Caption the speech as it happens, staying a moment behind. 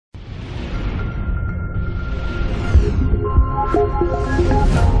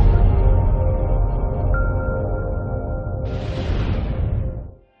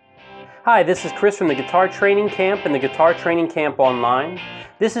Hi, this is Chris from the Guitar Training Camp and the Guitar Training Camp Online.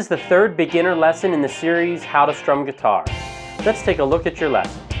 This is the third beginner lesson in the series, How to Strum Guitar. Let's take a look at your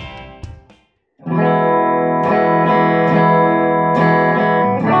lesson.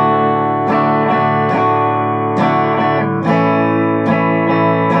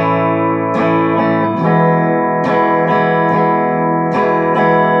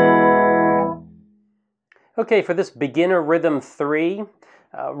 Okay, for this beginner rhythm 3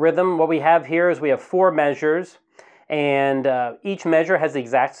 rhythm, what we have here is we have 4 measures, and each measure has the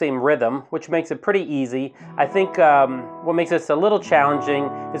exact same rhythm, which makes it pretty easy. I think what makes this a little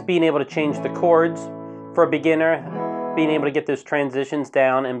challenging is being able to change the chords for a beginner. Being able to get those transitions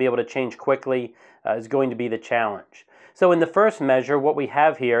down and be able to change quickly is going to be the challenge. So in the first measure, what we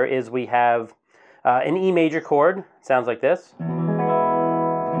have here is we have an E major chord, sounds like this.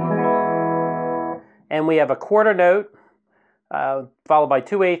 And we have a quarter note, followed by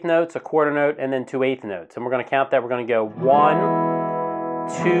 2 8th notes, a quarter note, and then 2 8th notes. And we're going to count that. We're going to go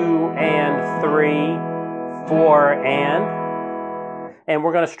 1, 2, and 3, 4, and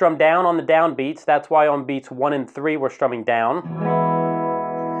we're going to strum down on the down beats. That's why on beats 1 and 3 we're strumming down.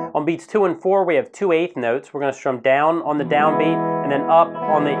 On beats 2 and 4 we have 2 8th notes. We're going to strum down on the down beat and then up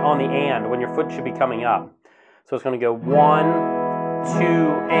on the and, when your foot should be coming up. So it's going to go 1, 2,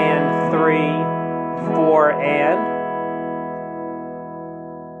 and 3, 4, and.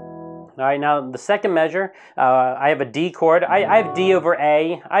 All right, now the second measure, I have a D chord. I have D over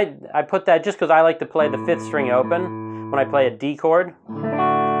A. I put that just because I like to play the 5th string open when I play a D chord.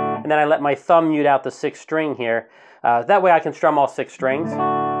 And then I let my thumb mute out the 6th string here. That way I can strum all 6 strings.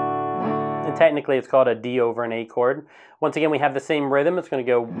 And technically it's called a D over an A chord. Once again, we have the same rhythm. It's going to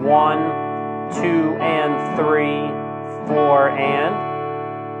go 1, 2, and 3, 4, and.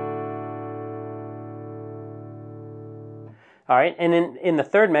 All right, and in the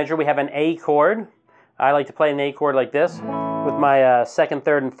third measure, we have an A chord. I like to play an A chord like this with my 2nd,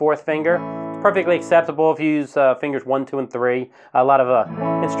 3rd, and 4th finger. It's perfectly acceptable if you use fingers 1, 2, and 3. A lot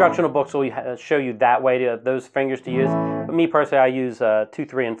of instructional books will show you that way, those fingers to use. But me personally, I use 2,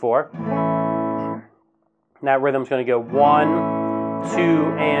 3, and 4. And that rhythm's going to go 1,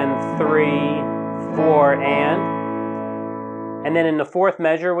 2, and 3, 4, and. And then in the 4th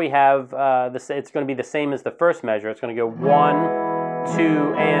measure, we have, it's going to be the same as the first measure. It's going to go 1,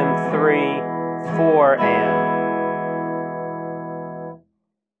 2, and 3, 4, and.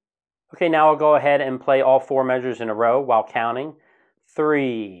 Okay, now I'll go ahead and play all 4 measures in a row while counting.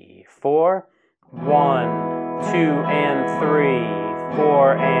 3, 4, 1, 2, and 3,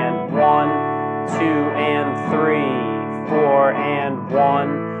 4, and 1, 2, and 3, 4, and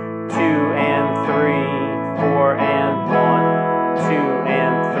 1, 2, and 3, 4, and 1. 2,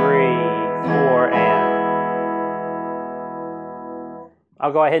 and 3, 4, and.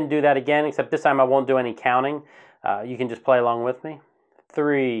 I'll go ahead and do that again, except this time I won't do any counting. You can just play along with me.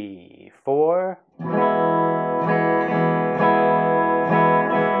 3, 4.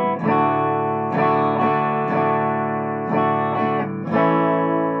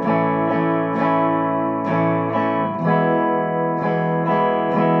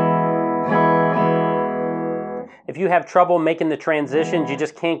 If you have trouble making the transitions, you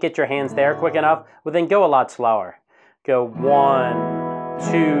just can't get your hands there quick enough, well then go a lot slower. Go 1,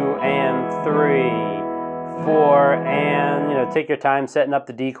 2, and 3, 4, and, take your time setting up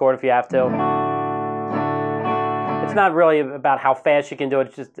the D chord if you have to. It's not really about how fast you can do it,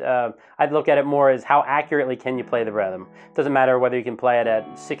 it's just, I'd look at it more as how accurately can you play the rhythm. It doesn't matter whether you can play it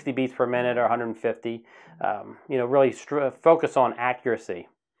at 60 beats per minute or 150. Really focus on accuracy.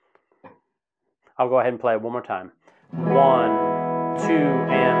 I'll go ahead and play it one more time. 1, 2,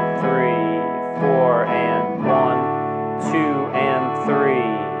 and 3, 4, and 1, 2, and 3,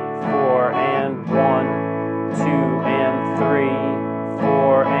 4, and 1, 2, and 3,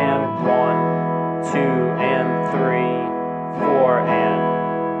 4, and 1, 2, and 3, 4, and.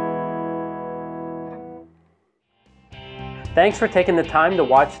 Thanks for taking the time to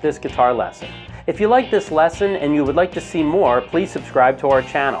watch this guitar lesson. If you like this lesson and you would like to see more, please subscribe to our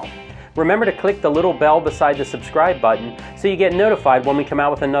channel. Remember to click the little bell beside the subscribe button so you get notified when we come out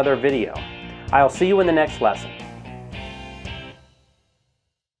with another video. I'll see you in the next lesson.